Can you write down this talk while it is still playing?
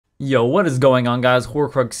Yo, what is going on, guys?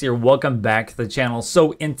 Horcrux here. Welcome back to the channel.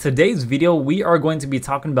 So in today's video, we are going to be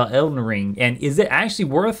talking about Elden Ring, and is it actually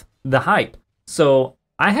worth the hype? So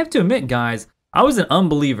I have to admit, guys, I was an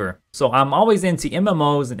unbeliever. So I'm always into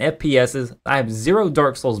MMOs and FPSs. I have zero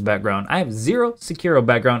Dark Souls background. I have zero Sekiro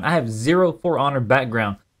background. I have zero For Honor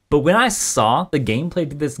background. But when I saw the gameplay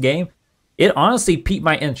to this game, it honestly piqued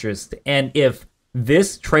my interest. And if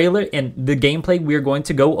this trailer and the gameplay we are going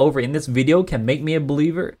to go over in this video can make me a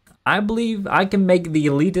believer, I believe I can make the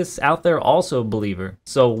elitists out there also a believer.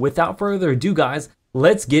 So without further ado, guys,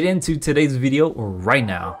 let's get into today's video right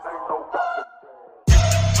now.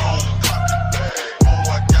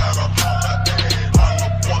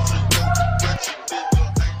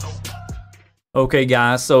 Okay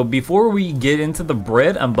guys, so before we get into the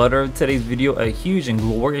bread and butter of today's video, a huge and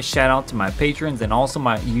glorious shout out to my patrons and also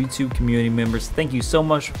my YouTube community members. Thank you so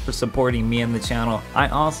much for supporting me and the channel. I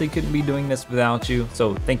honestly couldn't be doing this without you,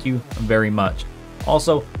 so thank you very much.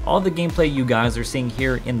 Also, all the gameplay you guys are seeing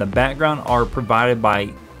here in the background are provided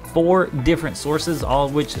by 4 different sources, all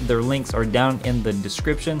of which their links are down in the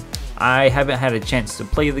description. I haven't had a chance to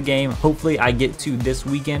play the game. Hopefully I get to this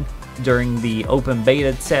weekend during the open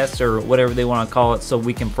beta test or whatever they want to call it, so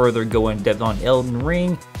we can further go in depth on Elden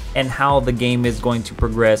Ring and how the game is going to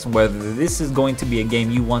progress and whether this is going to be a game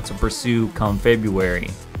you want to pursue come February.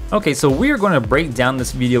 Okay, so we are going to break down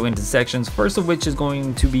this video into sections, first of which is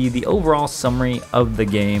going to be the overall summary of the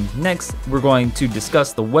game. Next, we're going to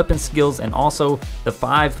discuss the weapon skills and also the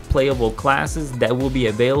 5 playable classes that will be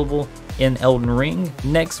available in Elden Ring.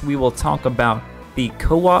 Next, we will talk about the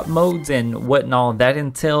co-op modes and what and all that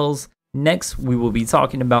entails. Next, we will be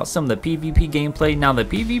talking about some of the PvP gameplay. Now, the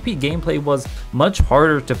PvP gameplay was much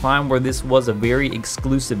harder to find where this was a very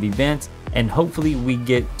exclusive event, and hopefully we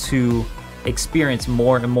get to experience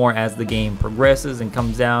more and more as the game progresses and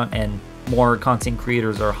comes out and more content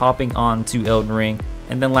creators are hopping on to Elden Ring.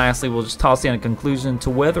 And then lastly, we'll just toss in a conclusion to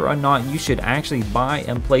whether or not you should actually buy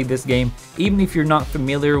and play this game, even if you're not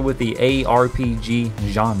familiar with the ARPG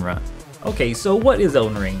genre. Okay, so what is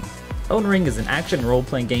Elden Ring? Elden Ring is an action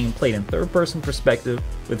role-playing game played in third-person perspective,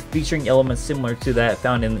 with featuring elements similar to that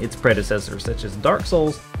found in its predecessors, such as Dark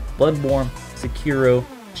Souls, Bloodborne, Sekiro,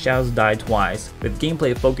 Shadows Die Twice, with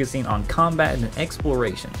gameplay focusing on combat and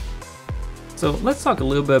exploration. So let's talk a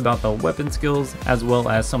little bit about the weapon skills, as well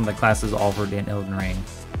as some of the classes offered in Elden Ring.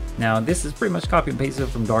 Now, this is pretty much copy and pasted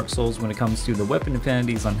from Dark Souls when it comes to the weapon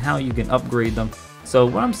affinities on how you can upgrade them. So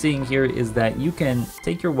what I'm seeing here is that you can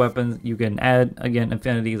take your weapons, you can add, again,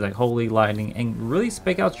 affinities like Holy, Lightning, and really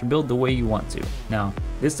spec out your build the way you want to. Now,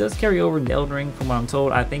 this does carry over into Elden Ring from what I'm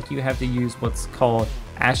told. I think you have to use what's called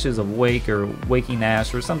Ashes of Wake or Waking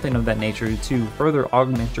Ash or something of that nature to further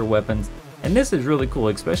augment your weapons. And this is really cool,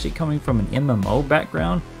 especially coming from an MMO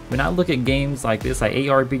background. When I look at games like this, like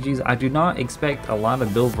ARPGs, I do not expect a lot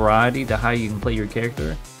of build variety to how you can play your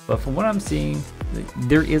character. But from what I'm seeing,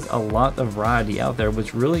 there is a lot of variety out there,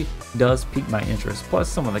 which really does pique my interest. Plus,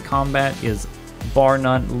 some of the combat is, bar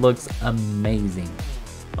none, looks amazing.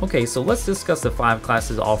 Okay, so let's discuss the 5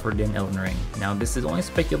 classes offered in Elden Ring. Now, this is only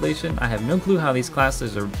speculation. I have no clue how these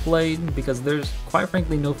classes are played because there's, quite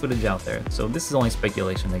frankly, no footage out there. So this is only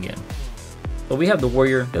speculation again. But we have the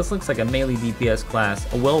Warrior. This looks like a melee DPS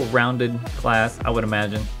class, a well-rounded class, I would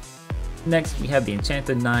imagine. Next, we have the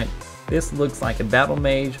Enchanted Knight. This looks like a battle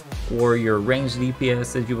mage, or your ranged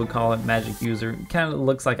DPS as you would call it, magic user. Kind of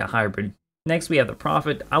looks like a hybrid. Next we have the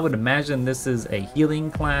Prophet. I would imagine this is a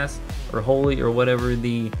healing class, or holy, or whatever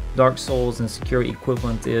the Dark Souls and Sekiro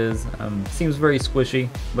equivalent is. Seems very squishy,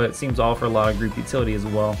 but it seems to offer a lot of group utility as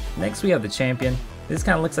well. Next we have the Champion. This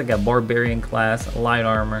kind of looks like a barbarian class, light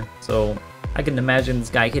armor, so I can imagine this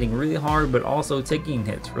guy hitting really hard, but also taking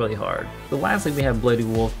hits really hard. So lastly, we have Bloody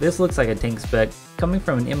Wolf. This looks like a tank spec. Coming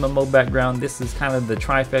from an MMO background, this is kind of the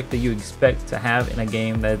trifecta you expect to have in a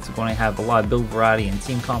game that's going to have a lot of build variety and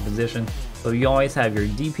team composition. So you always have your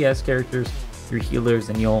DPS characters, your healers,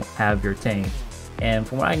 and you'll have your tank. And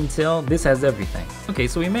from what I can tell, this has everything. Okay,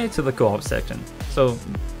 so we made it to the co-op section. So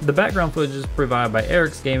the background footage is provided by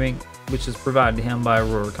Eric's Gaming, which is provided to him by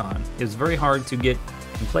Rurikon. It's very hard to get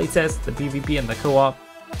and playtest the PvP and the co-op,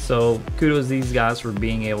 so kudos to these guys for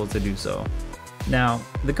being able to do so. Now,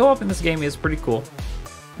 the co-op in this game is pretty cool.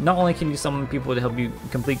 Not only can you summon people to help you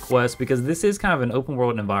complete quests, because this is kind of an open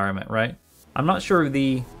world environment, right? I'm not sure of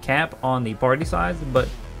the cap on the party size, but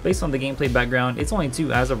based on the gameplay background, it's only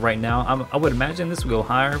 2 as of right now. I would imagine this will go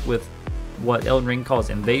higher with what Elden Ring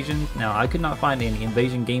calls invasion. Now, I could not find any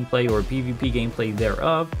invasion gameplay or PvP gameplay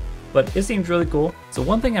thereof, but it seems really cool. So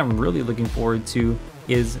one thing I'm really looking forward to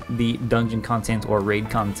is the dungeon content or raid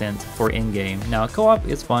content for in-game. Now, co-op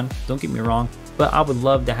is fun, don't get me wrong, but I would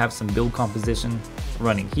love to have some build composition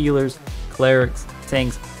running healers, clerics,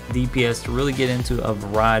 tanks, DPS to really get into a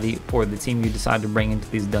variety for the team you decide to bring into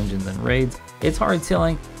these dungeons and raids. It's hard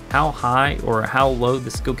telling how high or how low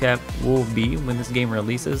the skill cap will be when this game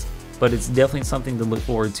releases, but it's definitely something to look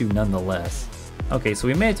forward to nonetheless. Okay, so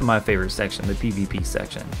we made it to my favorite section, the PvP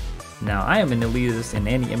section. Now, I am an elitist in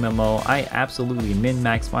any MMO. I absolutely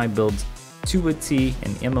min-max my builds to a T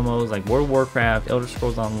in MMOs like World of Warcraft, Elder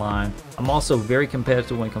Scrolls Online. I'm also very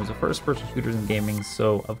competitive when it comes to first-person shooters and gaming,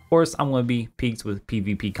 so of course I'm going to be peaked with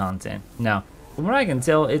PvP content. Now, from what I can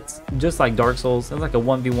tell, it's just like Dark Souls. It's like a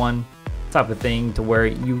 1v1 type of thing to where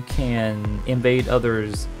you can invade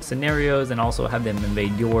others' scenarios and also have them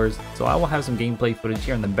invade yours. So I will have some gameplay footage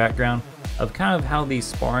here in the background of kind of how these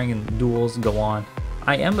sparring and duels go on.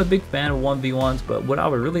 I am a big fan of 1v1s, but what I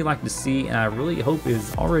would really like to see, and I really hope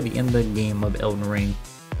is already in the game of Elden Ring,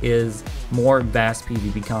 is more vast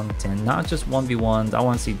PvP content, not just 1v1s. I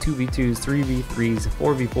want to see 2v2s, 3v3s,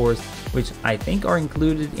 4v4s, which I think are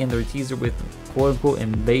included in their teaser with quote-unquote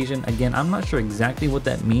invasion. Again, I'm not sure exactly what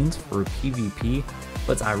that means for PvP,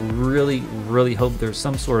 but I really hope there's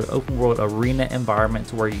some sort of open world arena environment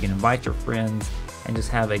to where you can invite your friends and just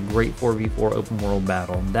have a great 4v4 open world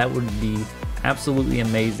battle. That would be absolutely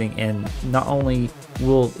amazing, and not only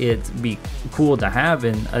will it be cool to have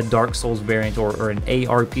in a Dark Souls variant or an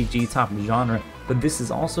ARPG type of genre, but this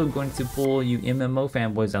is also going to pull you MMO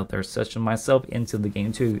fanboys out there such as myself into the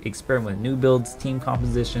game to experiment with new builds, team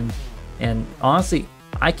compositions, and honestly,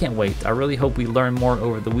 I can't wait. I really hope we learn more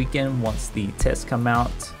over the weekend once the tests come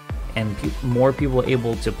out and more people are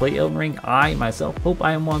able to play Elden Ring. I myself hope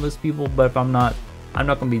I am one of those people, but if I'm not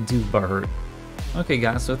going to be too butthurt. Okay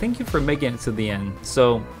guys, so thank you for making it to the end.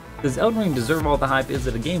 So, does Elden Ring deserve all the hype? Is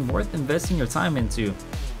it a game worth investing your time into?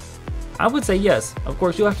 I would say yes. Of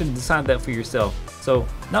course, you'll have to decide that for yourself. So,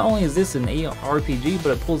 not only is this an ARPG, but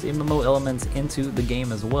it pulls MMO elements into the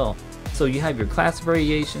game as well. So you have your class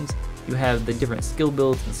variations, you have the different skill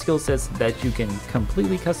builds and skill sets that you can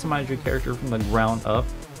completely customize your character from the ground up.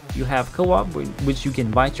 You have co-op, which you can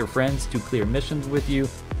invite your friends to clear missions with you.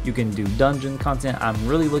 You can do dungeon content. I'm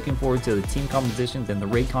really looking forward to the team compositions and the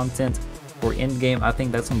raid content for endgame. I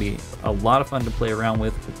think that's going to be a lot of fun to play around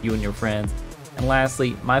with you and your friends. And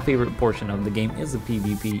lastly, my favorite portion of the game is the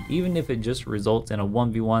PvP. Even if it just results in a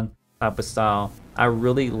 1v1 type of style, I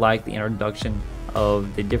really like the introduction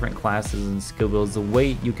of the different classes and skill builds, the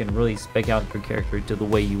way you can really spec out your character to the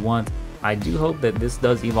way you want. I do hope that this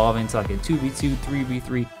does evolve into like a 2v2,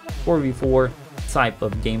 3v3, 4v4 type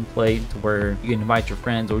of gameplay to where you can invite your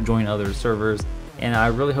friends or join other servers, and I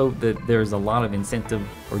really hope that there's a lot of incentive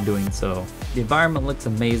for doing so. The environment looks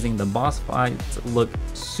amazing, the boss fights look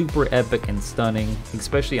super epic and stunning,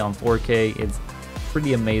 especially on 4K. It's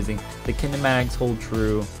pretty amazing. The kinematics hold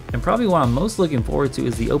true, and probably what I'm most looking forward to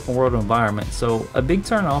is the open world environment. So a big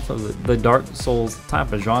turn off of the Dark Souls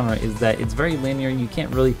type of genre is that it's very linear. You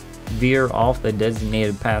can't really veer off the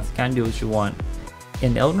designated path, kind of do what you want.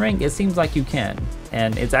 In Elden Ring, it seems like you can,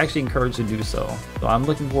 and it's actually encouraged to do so. So I'm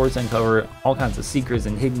looking forward to uncover all kinds of secrets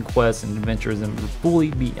and hidden quests and adventures and fully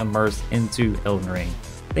be immersed into Elden Ring.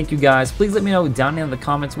 Thank you guys. Please let me know down in the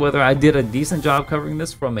comments whether I did a decent job covering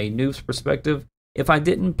this from a noob's perspective. If I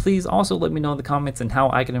didn't, please also let me know in the comments and how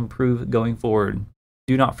I can improve going forward.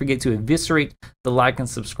 Do not forget to eviscerate the like and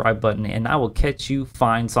subscribe button, and I will catch you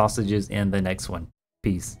fine sausages in the next one.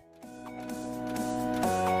 Peace.